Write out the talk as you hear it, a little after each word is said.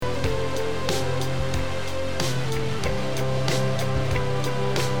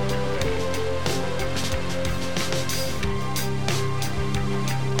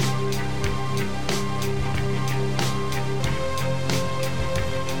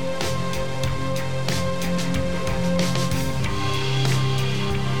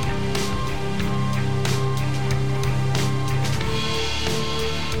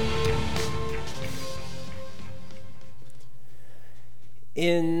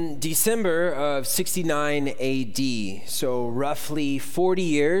in December of 69 AD, so roughly 40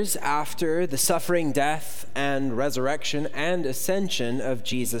 years after the suffering, death, and resurrection and ascension of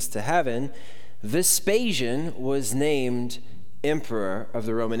Jesus to heaven, Vespasian was named emperor of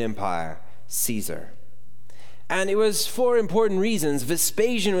the Roman Empire, Caesar. And it was for important reasons.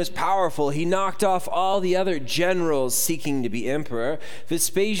 Vespasian was powerful. He knocked off all the other generals seeking to be emperor.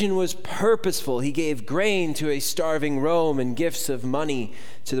 Vespasian was purposeful. He gave grain to a starving Rome and gifts of money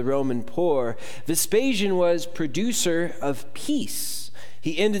to the Roman poor. Vespasian was producer of peace.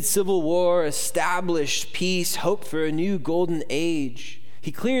 He ended civil war, established peace, hoped for a new golden age.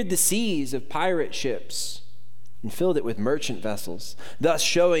 He cleared the seas of pirate ships and filled it with merchant vessels, thus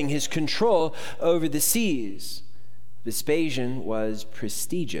showing his control over the seas. Vespasian was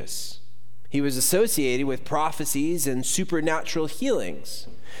prestigious. He was associated with prophecies and supernatural healings.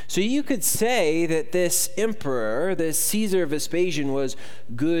 So you could say that this emperor, this Caesar Vespasian, was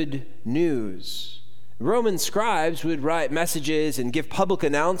good news. Roman scribes would write messages and give public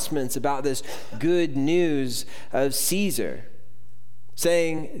announcements about this good news of Caesar,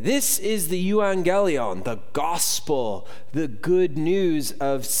 saying, this is the euangelion, the gospel, the good news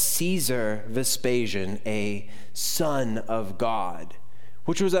of Caesar Vespasian, a son of God,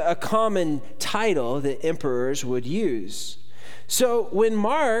 which was a common title that emperors would use. So when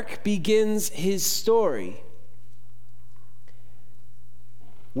Mark begins his story,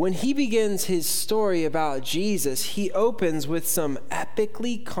 when he begins his story about Jesus, he opens with some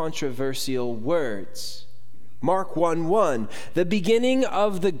epically controversial words. Mark 1:1, the beginning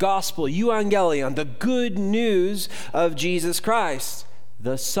of the gospel, euangelion, the good news of Jesus Christ,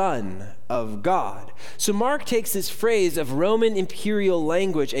 the Son of God. So Mark takes this phrase of Roman imperial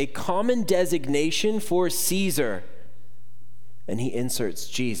language, a common designation for Caesar, and he inserts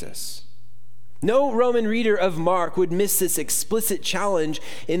Jesus. No Roman reader of Mark would miss this explicit challenge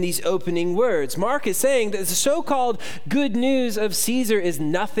in these opening words. Mark is saying that the so-called good news of Caesar is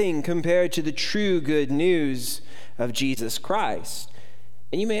nothing compared to the true good news of Jesus Christ.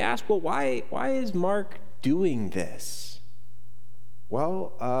 And you may ask, well, why is Mark doing this?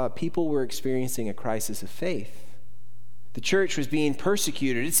 Well, people were experiencing a crisis of faith. The church was being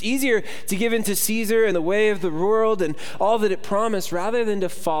persecuted. It's easier to give in to Caesar and the way of the world and all that it promised rather than to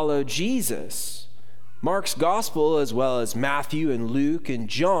follow Jesus. Mark's gospel, as well as Matthew and Luke and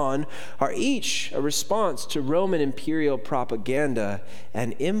John, are each a response to Roman imperial propaganda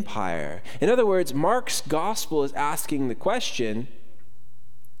and empire. In other words, Mark's gospel is asking the question,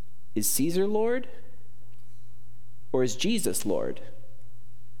 is Caesar Lord or is Jesus Lord?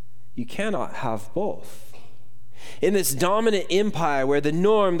 You cannot have both. In this dominant empire where the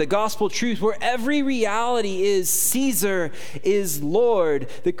norm, the gospel truth, where every reality is Caesar is Lord,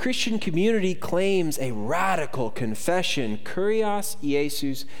 the Christian community claims a radical confession, Kyrios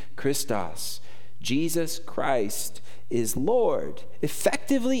Jesus Christos, Jesus Christ is Lord,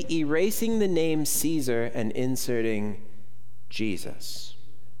 effectively erasing the name Caesar and inserting Jesus.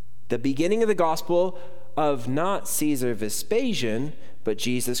 The beginning of the gospel of not Caesar Vespasian, but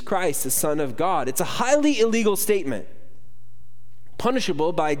Jesus Christ, the Son of God. It's a highly illegal statement,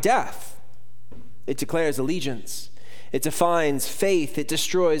 punishable by death. It declares allegiance. It defines faith. It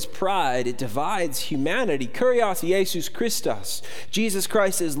destroys pride. It divides humanity. Kyrios Jesus Christos. Jesus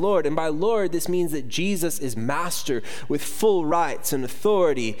Christ is Lord. And by Lord, this means that Jesus is master with full rights and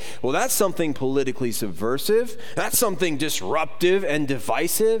authority. Well, that's something politically subversive. That's something disruptive and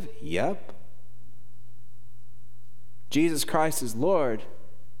divisive. Yep. Jesus Christ is Lord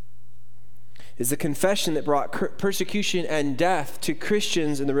is the confession that brought persecution and death to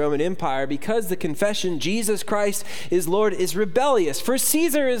Christians in the Roman Empire, because the confession Jesus Christ is Lord is rebellious. For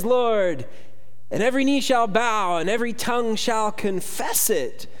Caesar is Lord, and every knee shall bow, and every tongue shall confess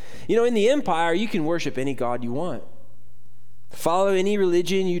it. You know, in the empire, you can worship any god you want. Follow any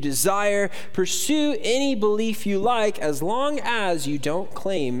religion you desire. Pursue any belief you like, as long as you don't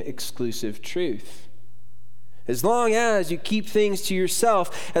claim exclusive truth. As long as you keep things to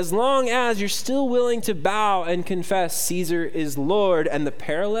yourself, as long as you're still willing to bow and confess Caesar is Lord, and the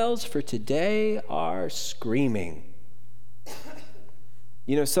parallels for today are screaming.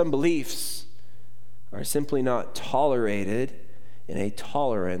 You know, some beliefs are simply not tolerated in a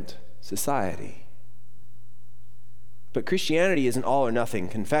tolerant society. But Christianity is an all or nothing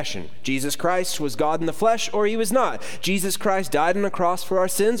confession. Jesus Christ was God in the flesh, or he was not. Jesus Christ died on the cross for our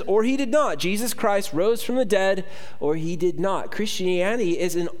sins, or he did not. Jesus Christ rose from the dead, or he did not. Christianity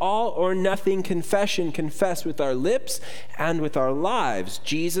is an all or nothing confession, confessed with our lips and with our lives.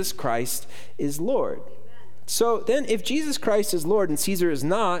 Jesus Christ is Lord. So then, if Jesus Christ is Lord and Caesar is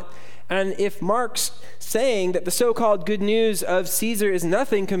not, And if Mark's saying that the so-called good news of Caesar is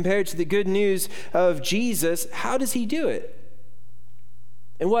nothing compared to the good news of Jesus, how does he do it?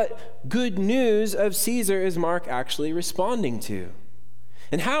 And what good news of Caesar is Mark actually responding to?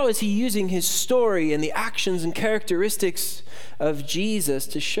 And how is he using his story and the actions and characteristics of Jesus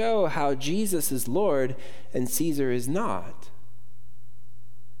to show how Jesus is Lord and Caesar is not?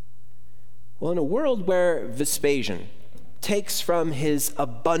 Well, in a world where Vespasian takes from his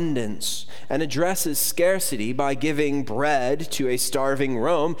abundance and addresses scarcity by giving bread to a starving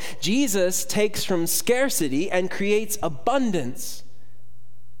Rome, Jesus takes from scarcity and creates abundance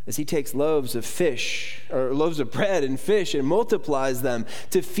as he takes loaves of bread and fish and multiplies them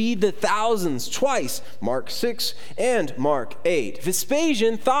to feed the thousands twice, Mark 6 and Mark 8.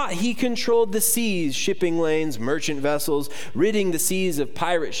 Vespasian thought he controlled the seas, shipping lanes, merchant vessels, ridding the seas of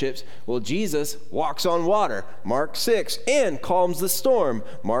pirate ships. Well, Jesus walks on water, Mark 6, and calms the storm,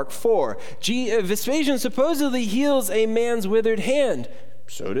 Mark 4. Vespasian supposedly heals a man's withered hand.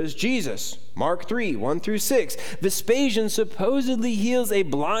 So does Jesus, Mark 3, 1 through 6. Vespasian supposedly heals a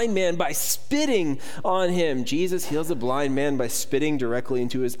blind man by spitting on him. Jesus heals a blind man by spitting directly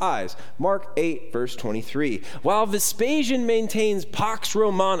into his eyes, Mark 8, verse 23. While Vespasian maintains Pax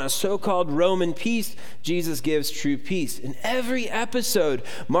Romana, so-called Roman peace, Jesus gives true peace. In every episode,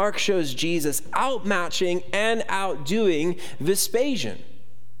 Mark shows Jesus outmatching and outdoing Vespasian.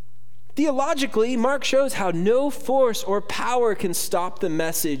 Theologically, Mark shows how no force or power can stop the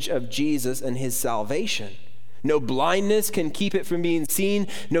message of Jesus and his salvation. No blindness can keep it from being seen,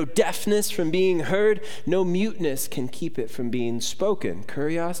 no deafness from being heard, no muteness can keep it from being spoken.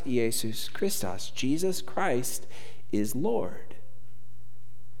 Kurios Iesus Christos, Jesus Christ is Lord.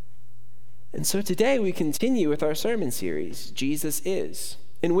 And so today we continue with our sermon series, Jesus Is,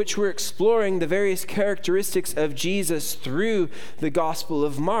 in which we're exploring the various characteristics of Jesus through the Gospel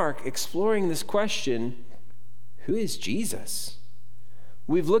of Mark, exploring this question, who is Jesus?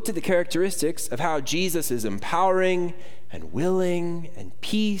 We've looked at the characteristics of how Jesus is empowering and willing and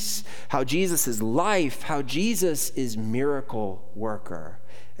peace, how Jesus is life, how Jesus is miracle worker.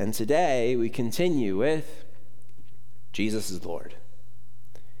 And today we continue with Jesus is Lord.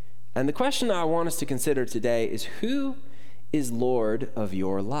 And the question I want us to consider today is, who is Lord of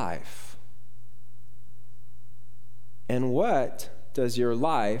your life? And what does your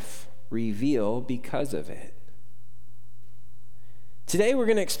life reveal because of it? Today we're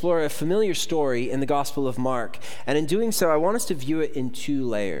going to explore a familiar story in the Gospel of Mark, and in doing so, I want us to view it in two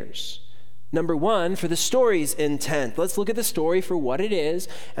layers. Number one, for the story's intent. Let's look at the story for what it is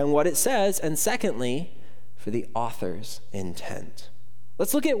and what it says, and secondly, for the author's intent.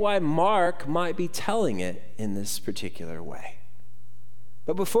 Let's look at why Mark might be telling it in this particular way.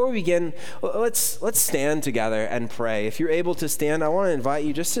 But before we begin, let's stand together and pray. If you're able to stand, I want to invite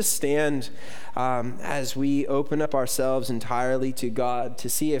you just to stand as we open up ourselves entirely to God to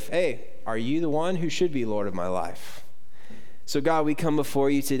see if, hey, are you the one who should be Lord of my life? So God, we come before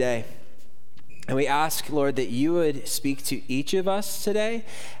you today. And we ask, Lord, that you would speak to each of us today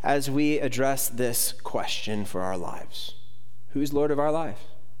as we address this question for our lives. Who's Lord of our life?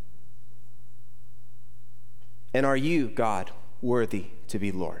 And are you, God, worthy to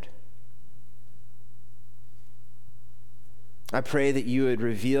be Lord? I pray that you would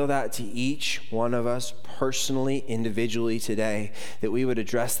reveal that to each one of us personally, individually today, that we would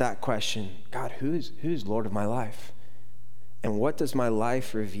address that question. God, who's Lord of my life? And what does my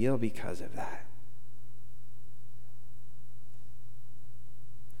life reveal because of that?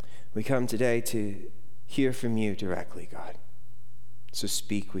 We come today to hear from you directly, God. So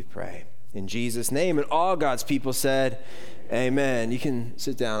speak, we pray. In Jesus' name, and all God's people said, amen. You can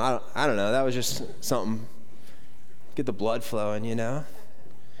sit down. I don't know. That was just something. Get the blood flowing, you know.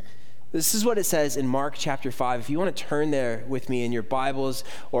 This is what it says in Mark chapter 5. If you want to turn there with me in your Bibles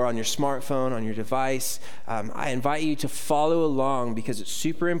or on your smartphone, on your device, I invite you to follow along because it's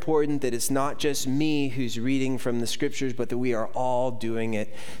super important that it's not just me who's reading from the scriptures, but that we are all doing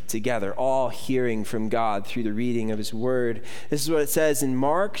it together, all hearing from God through the reading of his word. This is what it says in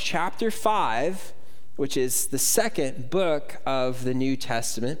Mark chapter 5, which is the second book of the New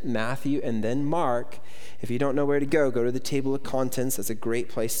Testament, Matthew and then Mark. If you don't know where to go to the table of contents. That's a great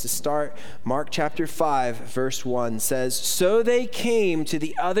place to start. Mark chapter 5, verse 1 says, "So they came to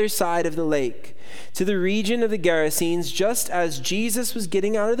the other side of the lake, to the region of the Gerasenes. Just as Jesus was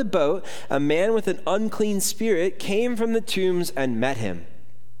getting out of the boat, a man with an unclean spirit came from the tombs and met him.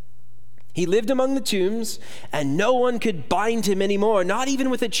 He lived among the tombs, and no one could bind him anymore, not even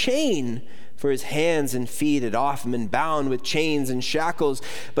with a chain, for his hands and feet had often been bound with chains and shackles.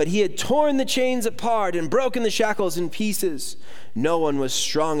 But he had torn the chains apart and broken the shackles in pieces. No one was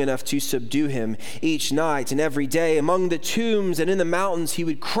strong enough to subdue him. Each night and every day among the tombs and in the mountains he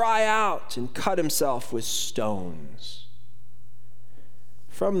would cry out and cut himself with stones.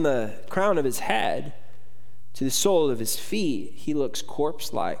 From the crown of his head to the sole of his feet, he looks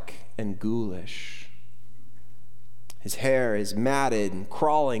corpse-like and ghoulish. His hair is matted and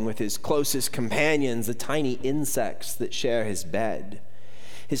crawling with his closest companions, the tiny insects that share his bed.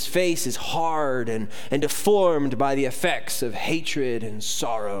 His face is hard and deformed by the effects of hatred and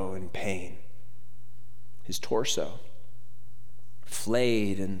sorrow and pain. His torso,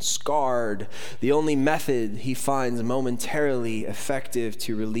 flayed and scarred, the only method he finds momentarily effective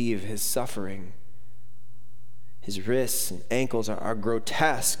to relieve his suffering. His wrists and ankles are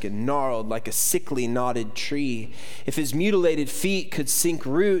grotesque and gnarled like a sickly knotted tree. If his mutilated feet could sink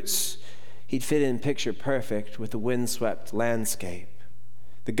roots, he'd fit in picture perfect with the windswept landscape.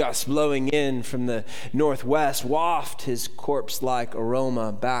 The gusts blowing in from the northwest waft his corpse-like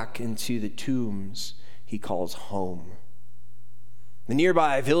aroma back into the tombs he calls home. The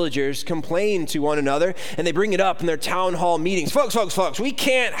nearby villagers complain to one another, and they bring it up in their town hall meetings. Folks, we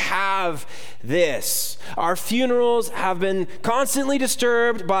can't have this. Our funerals have been constantly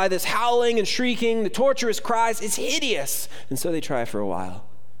disturbed by this howling and shrieking, the torturous cries. It's hideous. And so they try for a while.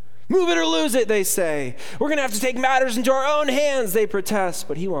 Move it or lose it, they say. We're going to have to take matters into our own hands, they protest.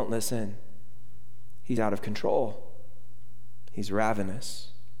 But he won't listen. He's out of control. He's ravenous.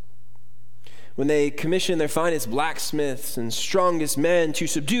 When they commission their finest blacksmiths and strongest men to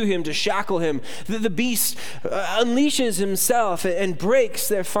subdue him, to shackle him, the beast unleashes himself and breaks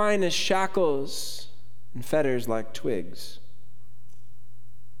their finest shackles and fetters like twigs.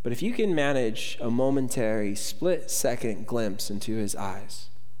 But if you can manage a momentary, split-second glimpse into his eyes,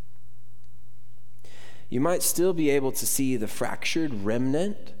 you might still be able to see the fractured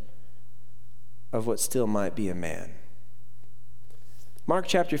remnant of what still might be a man. Mark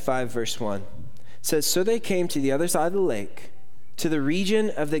chapter 5, verse 1 says, "So they came to the other side of the lake, to the region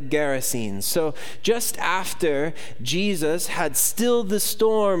of the Gerasenes." So just after Jesus had stilled the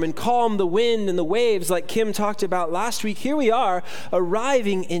storm and calmed the wind and the waves like Kim talked about last week, here we are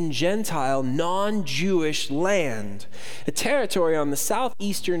arriving in Gentile, non-Jewish land, a territory on the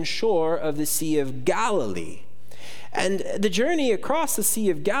southeastern shore of the Sea of Galilee. And the journey across the Sea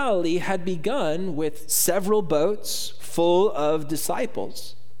of Galilee had begun with several boats full of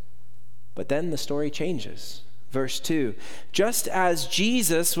disciples. But then the story changes. Verse 2, just as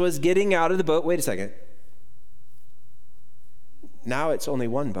Jesus was getting out of the boat, wait a second. Now it's only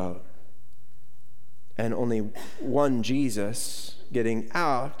one boat and only one Jesus getting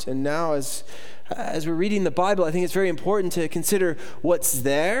out. And now as we're reading the Bible, I think it's very important to consider what's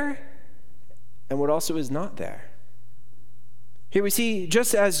there and what also is not there. Here we see,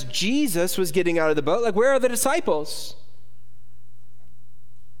 just as Jesus was getting out of the boat, like, where are the disciples?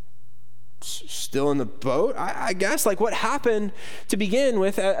 Still in the boat, I guess. Like, what happened to begin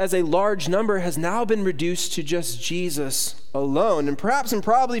with as a large number has now been reduced to just Jesus alone, and perhaps and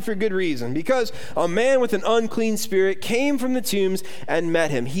probably for good reason, because a man with an unclean spirit came from the tombs and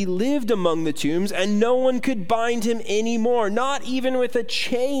met him. He lived among the tombs, and no one could bind him anymore, not even with a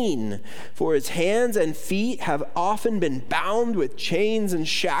chain, for his hands and feet have often been bound with chains and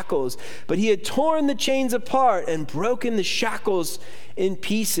shackles. But he had torn the chains apart and broken the shackles in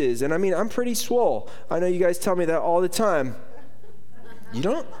pieces. And I mean, I'm pretty swole. I know you guys tell me that all the time. You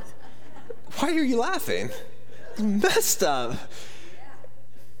don't? Why are you laughing? It's messed up.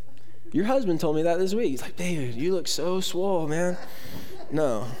 Your husband told me that this week. He's like, David, you look so swole, man.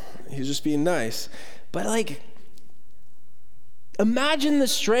 No, he was just being nice. But like, imagine the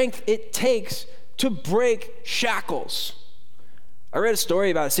strength it takes to break shackles. I read a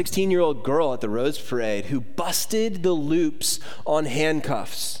story about a 16-year-old girl at the Rose Parade who busted the loops on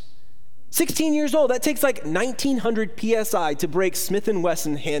handcuffs. 16 years old. That takes like 1,900 PSI to break Smith &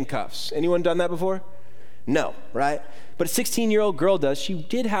 Wesson handcuffs. Anyone done that before? No, right? But a 16-year-old girl does. She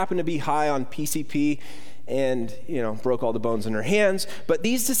did happen to be high on PCP and, broke all the bones in her hands. But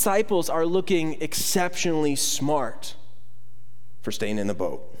these disciples are looking exceptionally smart for staying in the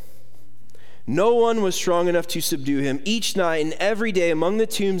boat. No one was strong enough to subdue him. Each night and every day among the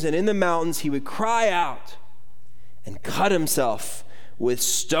tombs and in the mountains, he would cry out and cut himself with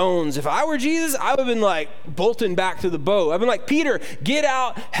stones. If I were Jesus, I would have been like bolting back to the boat. I've been like, Peter, get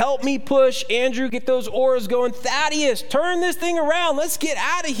out, help me push. Andrew, get those oars going. Thaddeus, turn this thing around. Let's get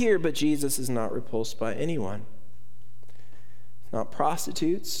out of here. But Jesus is not repulsed by anyone. not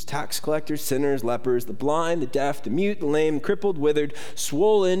prostitutes, tax collectors, sinners, lepers, the blind, the deaf, the mute, the lame, crippled, withered,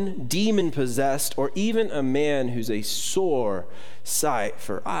 swollen, demon-possessed, or even a man who's a sore sight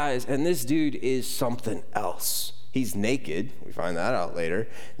for eyes. And this dude is something else. He's naked. We find that out later.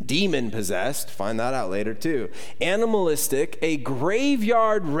 Demon-possessed. Find that out later too. Animalistic. A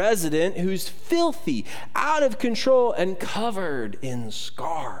graveyard resident who's filthy, out of control, and covered in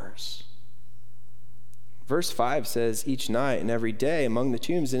scars. Verse 5 says, each night and every day among the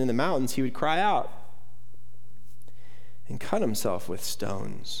tombs and in the mountains, he would cry out and cut himself with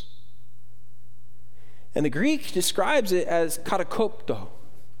stones. And the Greek describes it as katakopto.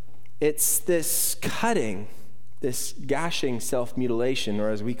 It's this cutting, this gashing self-mutilation, or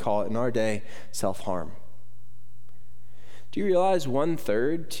as we call it in our day, self-harm. Do you realize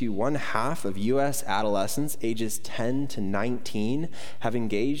 1/3 to 1/2 of U.S. adolescents ages 10 to 19 have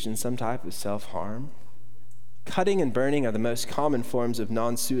engaged in some type of self-harm? Cutting and burning are the most common forms of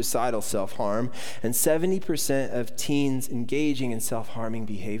non-suicidal self-harm, and 70% of teens engaging in self-harming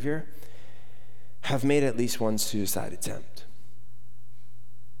behavior have made at least one suicide attempt.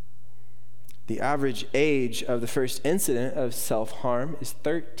 The average age of the first incident of self-harm is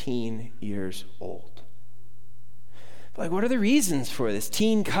 13 years old. But what are the reasons for this?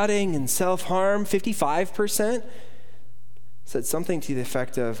 Teen cutting and self-harm, 55%. Said something to the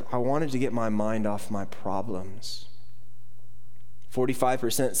effect of, I wanted to get my mind off my problems.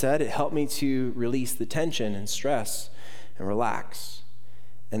 45% said it helped me to release the tension and stress and relax.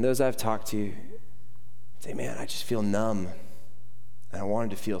 And those I've talked to say, man, I just feel numb and I wanted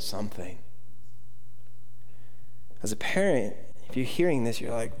to feel something. As a parent, if you're hearing this,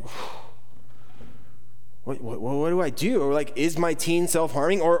 you're like, what do I do? Or like, is my teen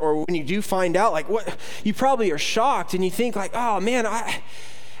self-harming? Or when you do find out, like, what? You probably are shocked and you think like, oh man,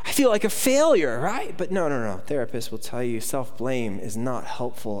 I feel like a failure, right? But no. Therapists will tell you self-blame is not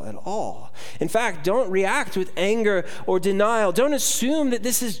helpful at all. In fact, don't react with anger or denial. Don't assume that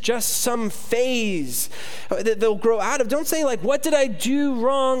this is just some phase that they'll grow out of. Don't say like, what did I do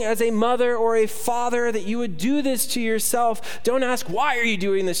wrong as a mother or a father that you would do this to yourself? Don't ask, why are you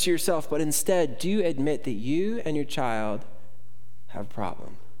doing this to yourself? But instead, do admit that you and your child have a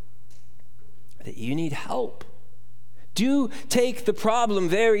problem, that you need help. Do take the problem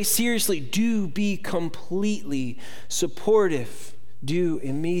very seriously. Do be completely supportive. Do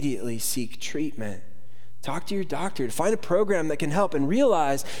immediately seek treatment. Talk to your doctor to find a program that can help, and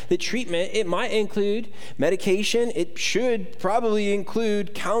realize that treatment, it might include medication. It should probably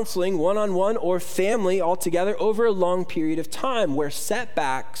include counseling, one-on-one or family altogether over a long period of time where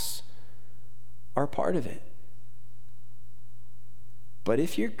setbacks are part of it. But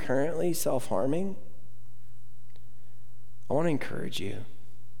if you're currently self-harming, I want to encourage you.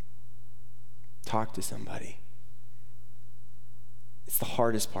 Talk to somebody. It's the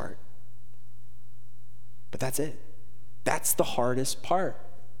hardest part. But that's it. That's the hardest part.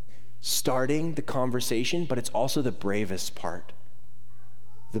 Starting the conversation, but it's also the bravest part.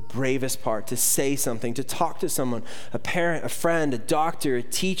 The bravest part, to say something, to talk to someone, a parent, a friend, a doctor, a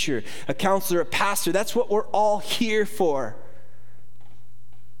teacher, a counselor, a pastor. That's what we're all here for.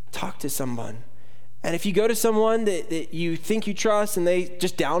 Talk to someone. And if you go to someone that you think you trust and they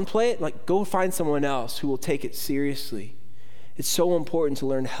just downplay it, like, go find someone else who will take it seriously. It's so important to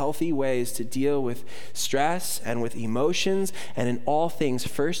learn healthy ways to deal with stress and with emotions, and in all things,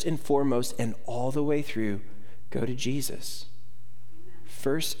 first and foremost and all the way through, go to Jesus.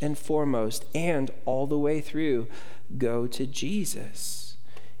 First and foremost and all the way through, go to Jesus.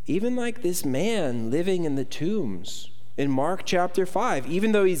 Even like this man living in the tombs in Mark chapter 5,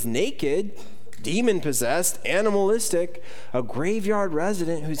 even though he's naked, demon-possessed, animalistic, a graveyard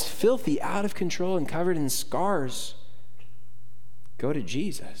resident who's filthy, out of control, and covered in scars, go to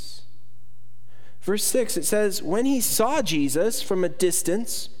Jesus. Verse 6, it says, when he saw Jesus from a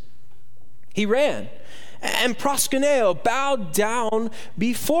distance, he ran, and proskuneo, bowed down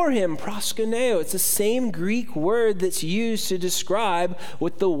before him. Proskuneo, it's the same Greek word that's used to describe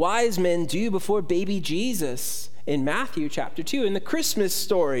what the wise men do before baby Jesus in Matthew chapter 2, in the Christmas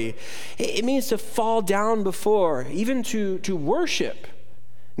story. It means to fall down before, even to worship.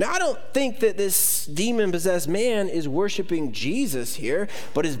 Now, I don't think that this demon-possessed man is worshiping Jesus here,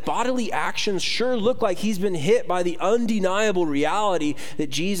 but his bodily actions sure look like he's been hit by the undeniable reality that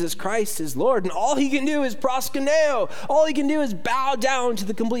Jesus Christ is Lord. And all he can do is proskuneo. All he can do is bow down to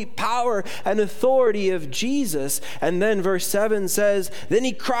the complete power and authority of Jesus. And then verse 7 says, then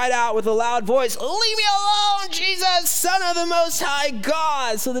he cried out with a loud voice, leave me alone, Jesus, Son of the Most High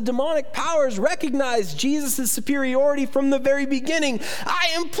God. So the demonic powers recognized Jesus' superiority from the very beginning. I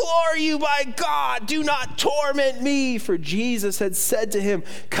am implore you by God, do not torment me. For Jesus had said to him,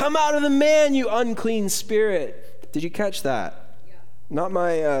 come out of the man, you unclean spirit. Did you catch that? Yeah. Not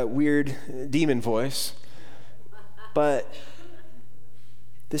my weird demon voice, but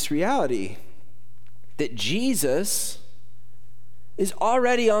this reality that Jesus is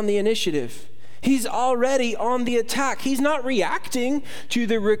already on the initiative. He's already on the attack. He's not reacting to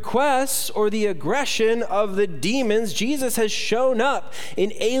the requests or the aggression of the demons. Jesus has shown up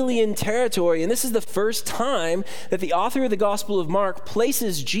in alien territory, and this is the first time that the author of the Gospel of Mark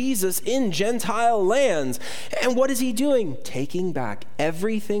places Jesus in Gentile lands. And what is he doing? Taking back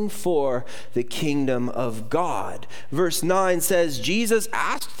everything for the kingdom of God. Verse 9 says, Jesus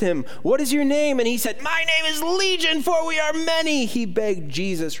asked him, what is your name? And he said, my name is Legion, for we are many. He begged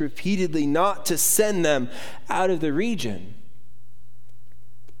Jesus repeatedly not to send them out of the region.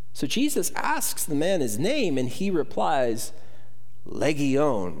 So Jesus asks the man his name, and he replies,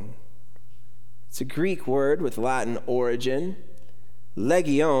 Legion. It's a Greek word with Latin origin.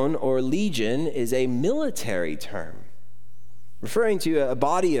 Legion, or legion, is a military term, referring to a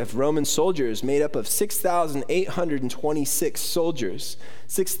body of Roman soldiers made up of 6,826 soldiers,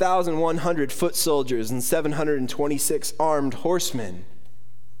 6,100 foot soldiers, and 726 armed horsemen.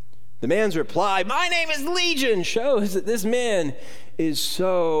 The man's reply, my name is Legion, shows that this man is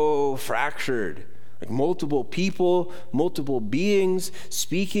so fractured. Like multiple people, multiple beings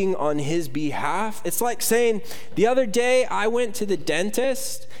speaking on his behalf. It's like saying, the other day I went to the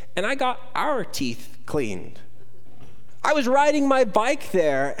dentist and I got our teeth cleaned. I was riding my bike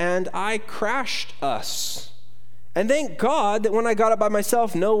there and I crashed us. And thank God that when I got up by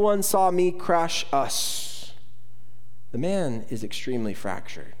myself, no one saw me crash us. The man is extremely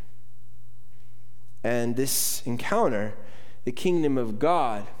fractured. And this encounter, the kingdom of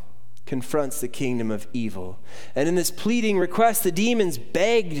God confronts the kingdom of evil. And in this pleading request, the demons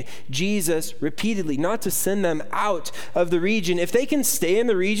begged Jesus repeatedly not to send them out of the region. If they can stay in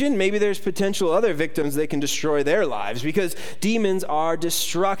the region, maybe there's potential other victims they can destroy their lives, because demons are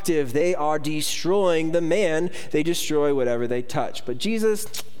destructive. They are destroying the man. They destroy whatever they touch. But Jesus,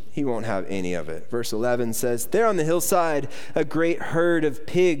 he won't have any of it. Verse 11 says, there on the hillside, a great herd of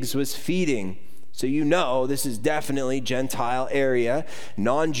pigs was feeding. So you know this is definitely Gentile area,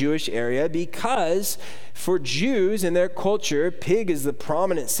 non-Jewish area, because for Jews in their culture, pig is the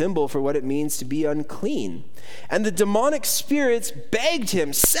prominent symbol for what it means to be unclean. And the demonic spirits begged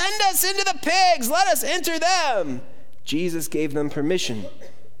him, send us into the pigs, let us enter them. Jesus gave them permission.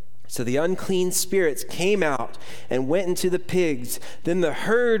 So the unclean spirits came out and went into the pigs. Then the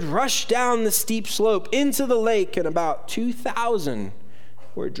herd rushed down the steep slope into the lake, and about 2,000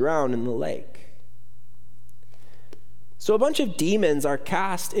 were drowned in the lake. So a bunch of demons are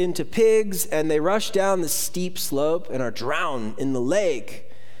cast into pigs, and they rush down the steep slope and are drowned in the lake.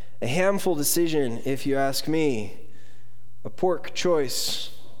 A hamful decision, if you ask me. A pork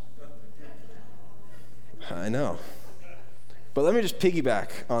choice. I know. But let me just piggyback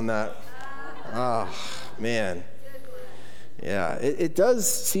on that. Man. Yeah, it does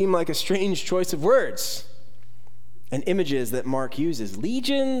seem like a strange choice of words and images that Mark uses.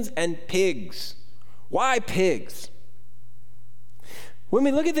 Legions and pigs. Why pigs? When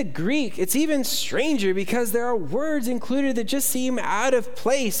we look at the Greek, it's even stranger because there are words included that just seem out of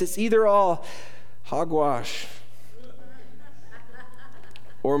place. It's either all hogwash,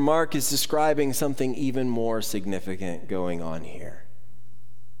 or Mark is describing something even more significant going on here.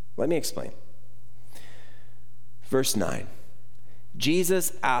 Let me explain. Verse 9,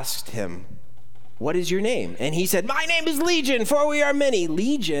 Jesus asked him, what is your name? And he said, my name is Legion, for we are many.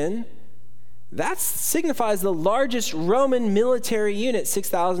 Legion, that signifies the largest Roman military unit,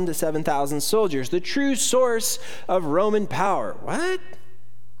 6,000 to 7,000 soldiers, the true source of Roman power. What?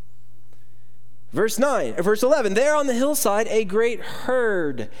 Verse 11, there on the hillside, a great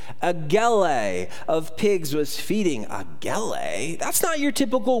herd, a gele, of pigs was feeding. A gele? That's not your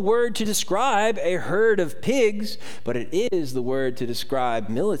typical word to describe a herd of pigs, but it is the word to describe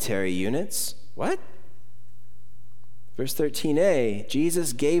military units. What? Verse 13a,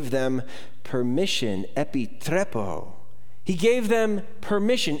 Jesus gave them permission, epitrepo. He gave them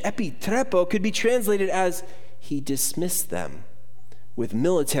permission. Epitrepo could be translated as he dismissed them with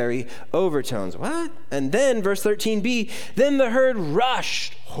military overtones. What? And then verse 13b, then the herd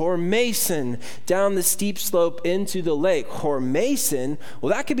rushed, hormason, down the steep slope into the lake. Hormason,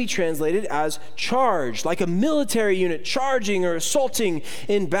 well, that could be translated as charged, like a military unit charging or assaulting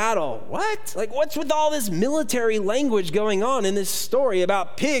in battle. What? Like, what's with all this military language going on in this story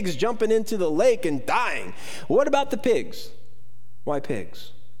about pigs jumping into the lake and dying? What about the pigs? Why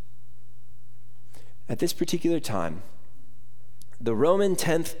pigs? At this particular time, the Roman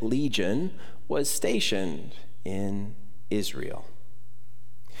 10th Legion was stationed in Israel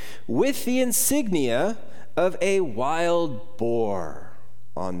with the insignia of a wild boar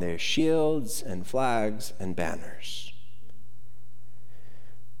on their shields and flags and banners.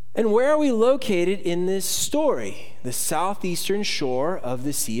 And where are we located in this story? The southeastern shore of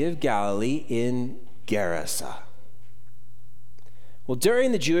the Sea of Galilee in Gerasa. Well,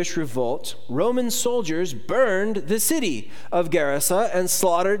 during the Jewish revolt, Roman soldiers burned the city of Gerasa and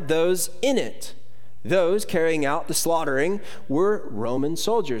slaughtered those in it. Those carrying out the slaughtering were Roman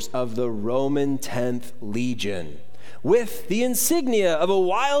soldiers of the Roman 10th Legion, with the insignia of a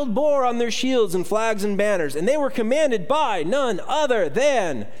wild boar on their shields and flags and banners, and they were commanded by none other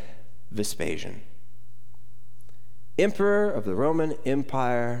than Vespasian, Emperor of the Roman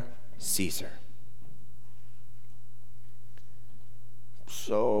Empire, Caesar.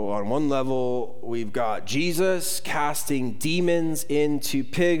 So on one level, we've got Jesus casting demons into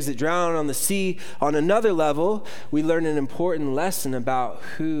pigs that drown on the sea. On another level, we learn an important lesson about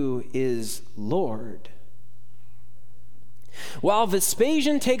who is Lord. While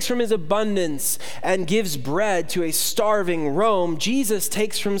Vespasian takes from his abundance and gives bread to a starving Rome, Jesus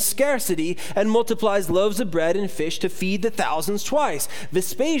takes from scarcity and multiplies loaves of bread and fish to feed the thousands twice.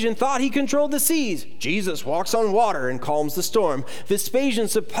 Vespasian thought he controlled the seas. Jesus walks on water and calms the storm. Vespasian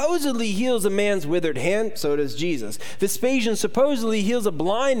supposedly heals a man's withered hand. So does Jesus. Vespasian supposedly heals a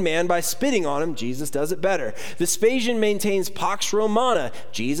blind man by spitting on him. Jesus does it better. Vespasian maintains Pax Romana.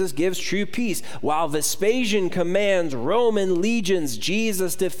 Jesus gives true peace. While Vespasian commands Roman legions,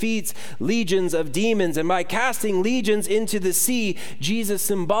 Jesus defeats legions of demons. And by casting legions into the sea, Jesus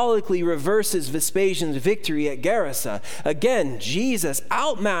symbolically reverses Vespasian's victory at Gerasa. Again, Jesus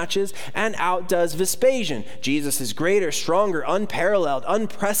outmatches and outdoes Vespasian. Jesus is greater, stronger, unparalleled,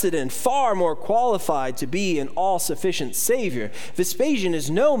 unprecedented, far more qualified to be an all-sufficient Savior. Vespasian is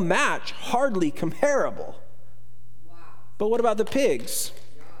no match, hardly comparable. Wow. But what about the pigs?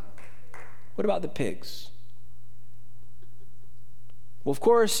 What about the pigs? Well, of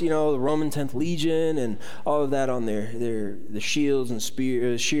course, the Roman 10th Legion and all of that on the shields and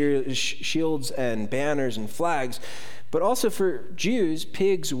shields and banners and flags. But also for Jews,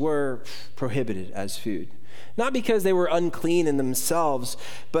 pigs were prohibited as food. Not because they were unclean in themselves,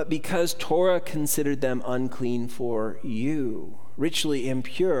 but because Torah considered them unclean for you, ritually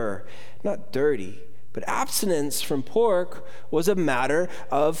impure, not dirty. But abstinence from pork was a matter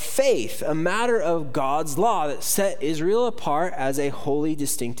of faith, a matter of God's law that set Israel apart as a holy,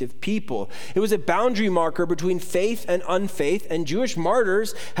 distinctive people. It was a boundary marker between faith and unfaith, and Jewish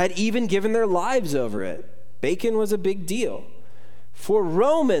martyrs had even given their lives over it. Bacon was a big deal. For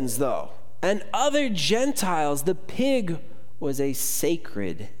Romans, though, and other Gentiles, the pig was a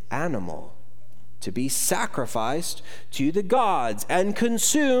sacred animal to be sacrificed to the gods and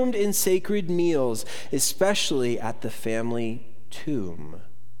consumed in sacred meals, especially at the family tomb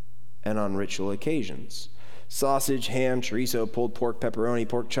and on ritual occasions. Sausage, ham, chorizo, pulled pork, pepperoni,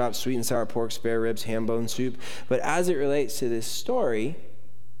 pork chops, sweet and sour pork, spare ribs, ham bone soup. But as it relates to this story,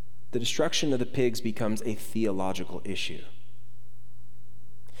 the destruction of the pigs becomes a theological issue.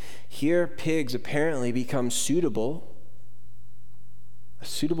 Here, pigs apparently become a suitable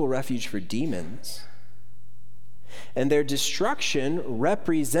refuge for demons. And their destruction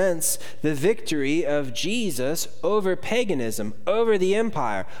represents the victory of Jesus over paganism, over the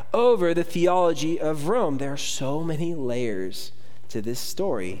empire, over the theology of Rome. There are so many layers to this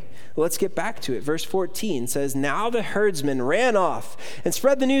story. Let's get back to it. Verse 14 says, "Now the herdsmen ran off and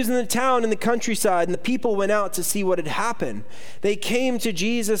spread the news in the town and the countryside, and the people went out to see what had happened. They came to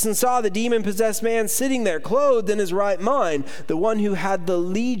Jesus and saw the demon-possessed man sitting there, clothed in his right mind, the one who had the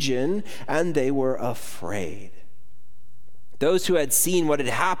legion, and they were afraid. Those who had seen what had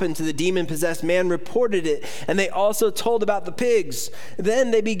happened to the demon-possessed man reported it, and they also told about the pigs.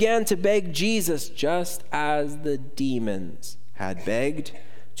 Then they began to beg Jesus, just as the demons had begged,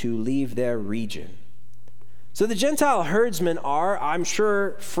 to leave their region." So the Gentile herdsmen are, I'm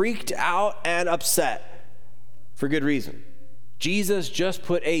sure, freaked out and upset for good reason. Jesus just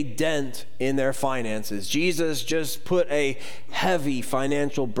put a dent in their finances. Jesus just put a heavy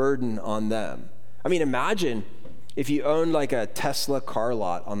financial burden on them. I mean, imagine if you owned like a Tesla car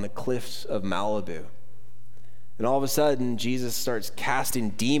lot on the cliffs of Malibu, and all of a sudden, Jesus starts casting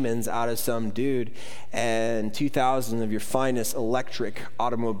demons out of some dude, and 2,000 of your finest electric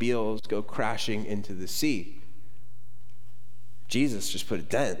automobiles go crashing into the sea. Jesus just put a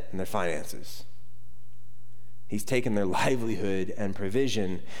dent in their finances. He's taken their livelihood and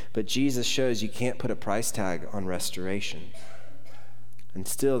provision, but Jesus shows you can't put a price tag on restoration. And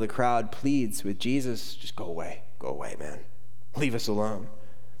still the crowd pleads with Jesus, just go away, man. Leave us alone.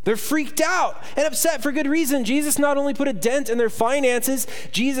 They're freaked out and upset for good reason. Jesus not only put a dent in their finances,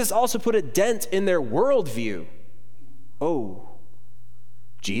 Jesus also put a dent in their worldview. Oh,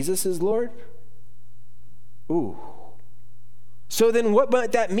 Jesus is Lord? Ooh. So then what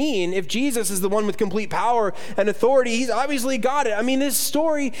might that mean if Jesus is the one with complete power and authority? He's obviously got it. I mean, this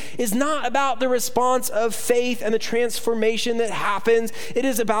story is not about the response of faith and the transformation that happens. It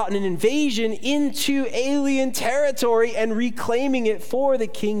is about an invasion into alien territory and reclaiming it for the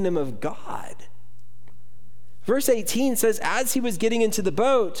kingdom of God. Verse 18 says, as he was getting into the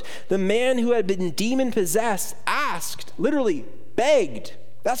boat, the man who had been demon-possessed asked, literally begged.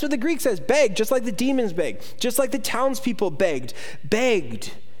 That's what the Greek says, begged, just like the demons begged, just like the townspeople begged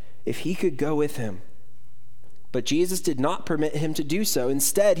if he could go with him. But Jesus did not permit him to do so.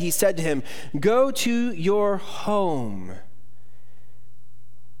 Instead, he said to him, go to your home.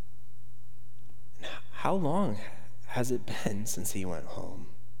 How long has it been since he went home?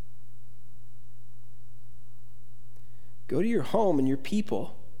 Go to your home and your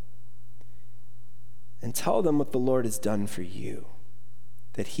people and tell them what the Lord has done for you,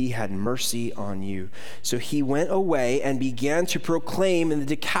 that he had mercy on you. So he went away and began to proclaim in the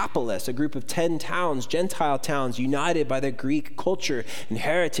Decapolis, a group of 10 towns, Gentile towns, united by their Greek culture and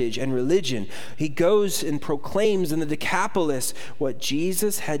heritage and religion. He goes and proclaims in the Decapolis what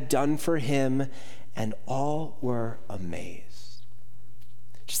Jesus had done for him, and all were amazed.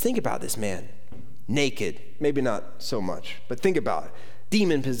 Just think about this man, naked, maybe not so much, but think about it.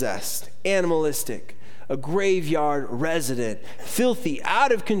 Demon-possessed, animalistic, a graveyard resident, filthy,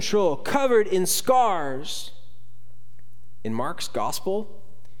 out of control, covered in scars. In Mark's gospel,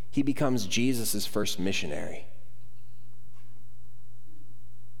 he becomes Jesus' first missionary.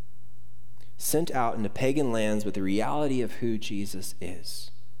 Sent out into pagan lands with the reality of who Jesus is.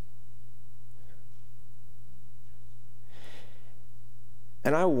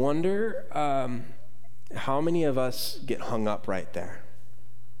 And I wonder how many of us get hung up right there.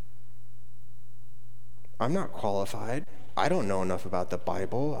 I'm not qualified. I don't know enough about the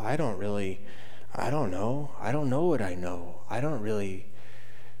Bible. I don't know. I don't know what I know. I don't really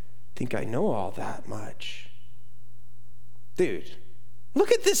think I know all that much. Dude,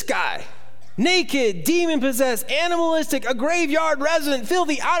 look at this guy. Naked, demon-possessed, animalistic, a graveyard resident,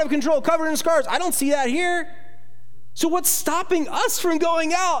 filthy, out of control, covered in scars. I don't see that here. So what's stopping us from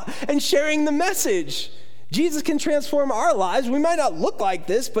going out and sharing the message? Jesus can transform our lives. We might not look like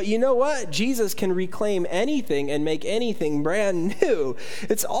this, but you know what? Jesus can reclaim anything and make anything brand new.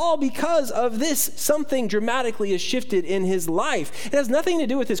 It's all because of this. Something dramatically has shifted in his life. It has nothing to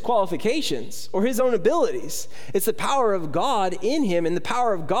do with his qualifications or his own abilities. It's the power of God in him and the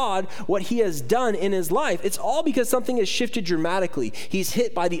power of God, what he has done in his life. It's all because something has shifted dramatically. He's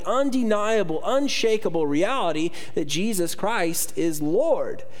hit by the undeniable, unshakable reality that Jesus Christ is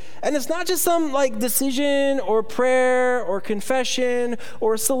Lord. And it's not just some decision or prayer or confession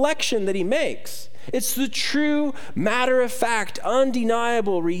or selection that he makes. It's the true, matter-of-fact,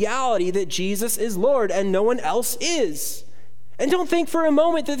 undeniable reality that Jesus is Lord and no one else is. And don't think for a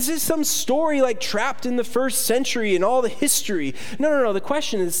moment that this is some story trapped in the first century and all the history. No. The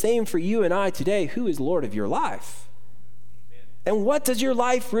question is the same for you and I today. Who is Lord of your life? Amen. And what does your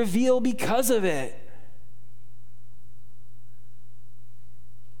life reveal because of it?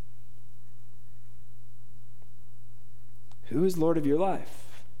 Who is Lord of your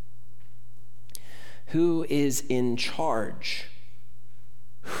life? Who is in charge?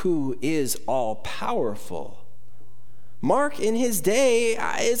 Who is all-powerful? Mark, in his day,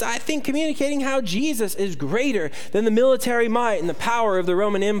 is, I think, communicating how Jesus is greater than the military might and the power of the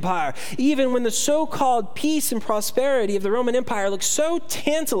Roman Empire. Even when the so-called peace and prosperity of the Roman Empire looks so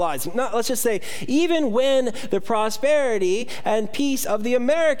tantalizing, let's just say, even when the prosperity and peace of the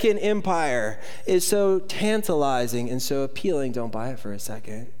American Empire is so tantalizing and so appealing, don't buy it for a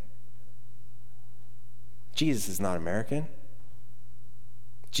second. Jesus is not American.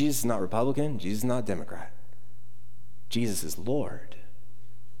 Jesus is not Republican. Jesus is not Democrat. Jesus is Lord.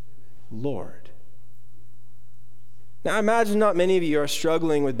 Lord. Now, I imagine not many of you are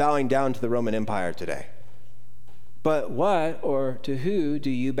struggling with bowing down to the Roman Empire today. But what or to who do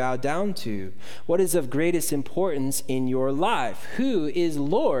you bow down to? What is of greatest importance in your life? Who is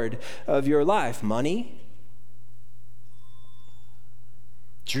Lord of your life? Money?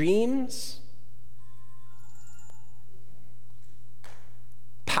 Dreams?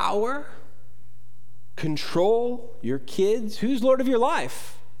 Power? Control, your kids? Who's Lord of your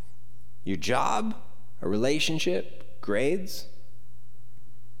life? Your job, a relationship, grades,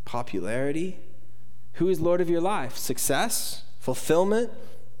 popularity? Who is Lord of your life? Success, fulfillment,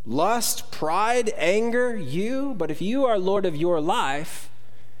 lust, pride, anger, you. But if you are Lord of your life,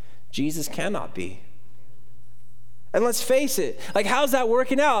 Jesus cannot be. And let's face it, like, how's that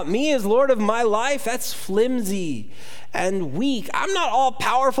working out? Me as Lord of my life, that's flimsy and weak. I'm not all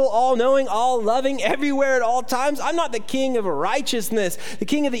powerful, all knowing, all loving, everywhere at all times. I'm not the king of righteousness, the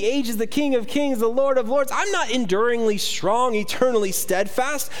king of the ages, the king of kings, the Lord of lords. I'm not enduringly strong, eternally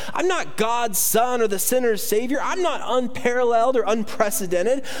steadfast. I'm not God's son or the sinner's savior. I'm not unparalleled or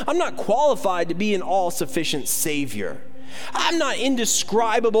unprecedented. I'm not qualified to be an all-sufficient savior. I'm not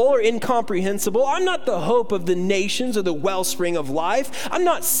indescribable or incomprehensible. I'm not the hope of the nations or the wellspring of life. I'm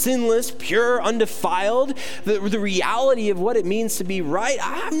not sinless, pure, undefiled, the reality of what it means to be right.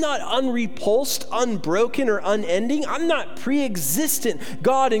 I'm not unrepulsed, unbroken, or unending. I'm not pre-existent,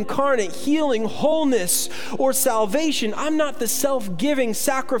 God incarnate, healing, wholeness, or salvation. I'm not the self-giving,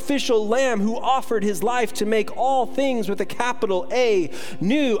 sacrificial lamb who offered his life to make all things with a capital A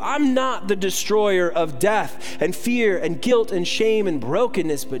new. I'm not the destroyer of death and fear and guilt and shame and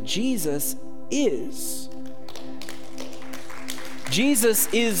brokenness, but Jesus is.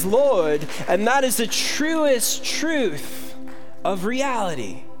 Jesus is Lord, and that is the truest truth of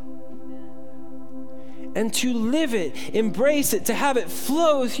reality. And to live it, embrace it, to have it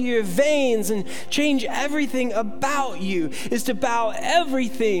flow through your veins and change everything about you is to bow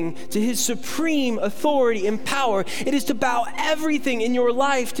everything to his supreme authority and power. It is to bow everything in your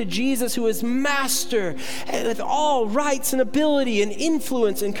life to Jesus, who is master and with all rights and ability and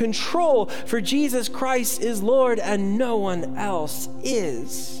influence and control. For Jesus Christ is Lord and no one else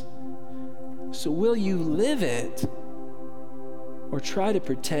is. So will you live it or try to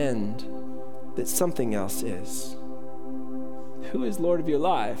pretend that something else is? Who is Lord of your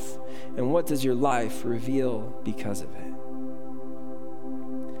life, and what does your life reveal because of it?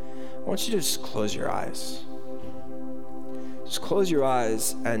 I want you to just close your eyes. Just close your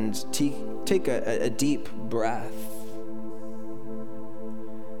eyes and take a deep breath.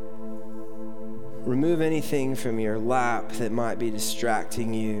 Remove anything from your lap that might be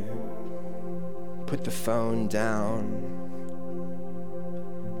distracting you. Put the phone down.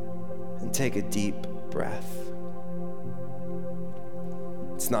 And take a deep breath.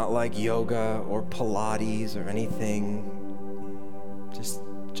 It's not like yoga or Pilates or anything.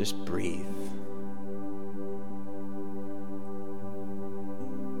 Just breathe.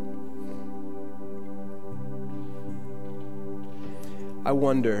 I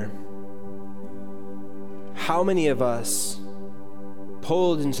wonder how many of us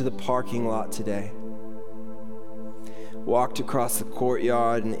pulled into the parking lot today, walked across the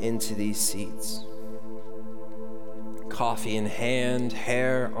courtyard and into these seats. Coffee in hand,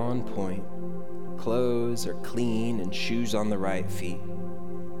 hair on point, clothes are clean and shoes on the right feet.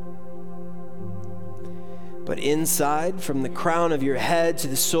 But inside, from the crown of your head to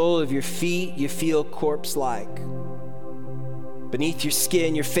the sole of your feet, you feel corpse-like. Beneath your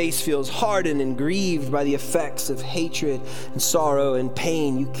skin, your face feels hardened and grieved by the effects of hatred and sorrow and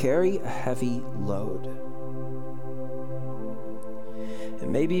pain. You carry a heavy load.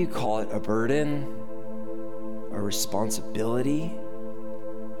 And maybe you call it a burden, a responsibility,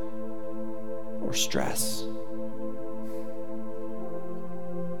 or stress.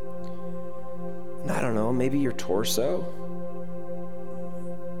 And I don't know, maybe your torso,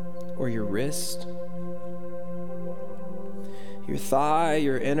 or your wrist, your thigh,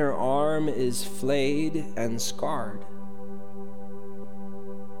 your inner arm is flayed and scarred.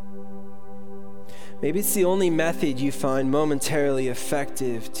 Maybe it's the only method you find momentarily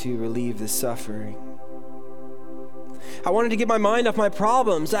effective to relieve the suffering. I wanted to get my mind off my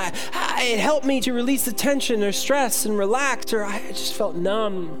problems. It helped me to release the tension or stress and relax, or I just felt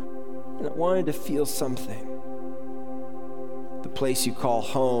numb and I wanted to feel something. The place you call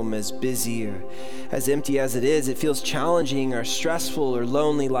home, as busy or as empty as it is, it feels challenging or stressful or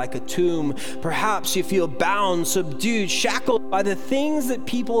lonely like a tomb. Perhaps you feel bound, subdued, shackled by the things that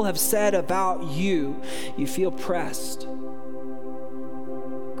people have said about you. You feel pressed,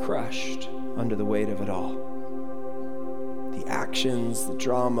 crushed under the weight of it all. The actions, the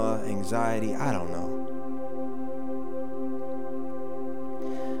drama, anxiety, I don't know.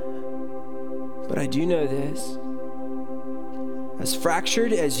 But I do know this. As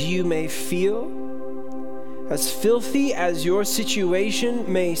fractured as you may feel, As filthy as your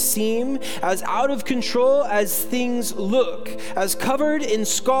situation may seem, as out of control as things look, as covered in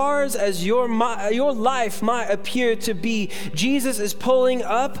scars as your life might appear to be, Jesus is pulling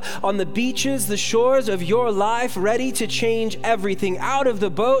up on the beaches, the shores of your life, ready to change everything, out of the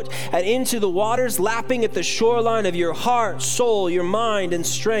boat and into the waters, lapping at the shoreline of your heart, soul, your mind, and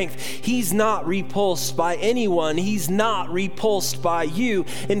strength. He's not repulsed by anyone. He's not repulsed by you.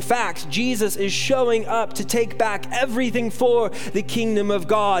 In fact, Jesus is showing up to take back everything for the kingdom of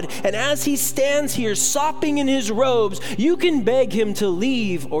God. And as he stands here sopping in his robes, you can beg him to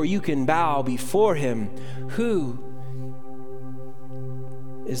leave or you can bow before him. Who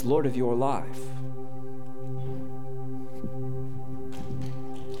is Lord of your life?